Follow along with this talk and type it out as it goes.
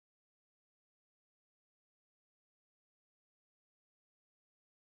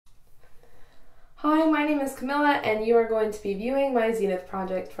Hi, my name is Camilla, and you are going to be viewing my Zenith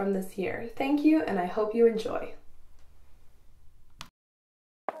project from this year. Thank you, and I hope you enjoy.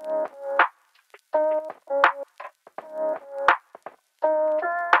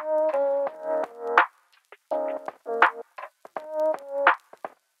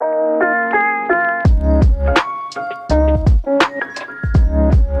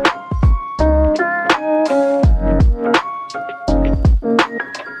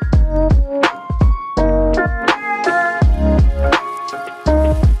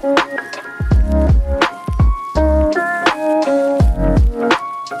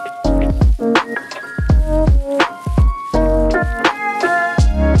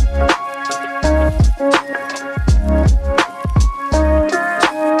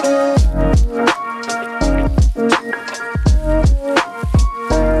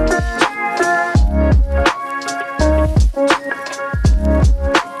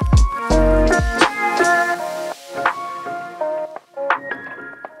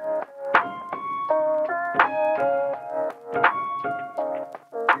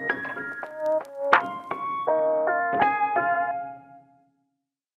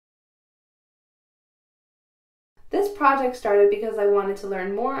 This project started because I wanted to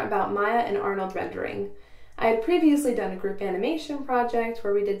learn more about Maya and Arnold rendering. I had previously done a group animation project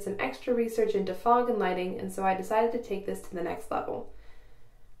where we did some extra research into fog and lighting, and so I decided to take this to the next level.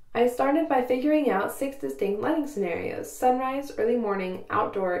 I started by figuring out 6 distinct lighting scenarios: sunrise, early morning,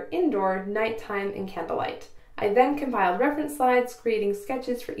 outdoor, indoor, nighttime, and candlelight. I then compiled reference slides, creating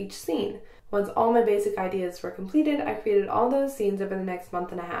sketches for each scene. Once all my basic ideas were completed, I created all those scenes over the next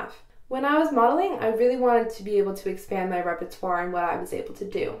month and a half. When I was modeling, I really wanted to be able to expand my repertoire and what I was able to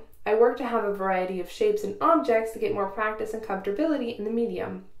do. I worked to have a variety of shapes and objects to get more practice and comfortability in the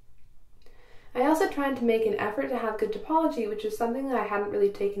medium. I also tried to make an effort to have good topology, which is something that I hadn't really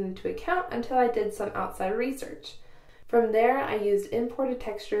taken into account until I did some outside research. From there, I used imported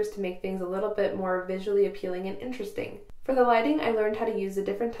textures to make things a little bit more visually appealing and interesting. For the lighting, I learned how to use the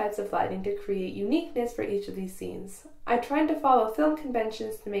different types of lighting to create uniqueness for each of these scenes. I tried to follow film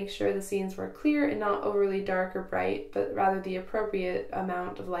conventions to make sure the scenes were clear and not overly dark or bright, but rather the appropriate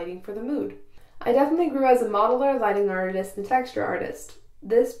amount of lighting for the mood. I definitely grew as a modeler, lighting artist, and texture artist.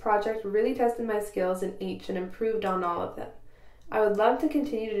 This project really tested my skills in each and improved on all of them. I would love to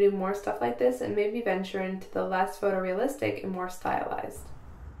continue to do more stuff like this and maybe venture into the less photorealistic and more stylized.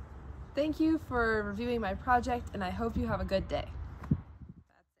 Thank you for reviewing my project, and I hope you have a good day.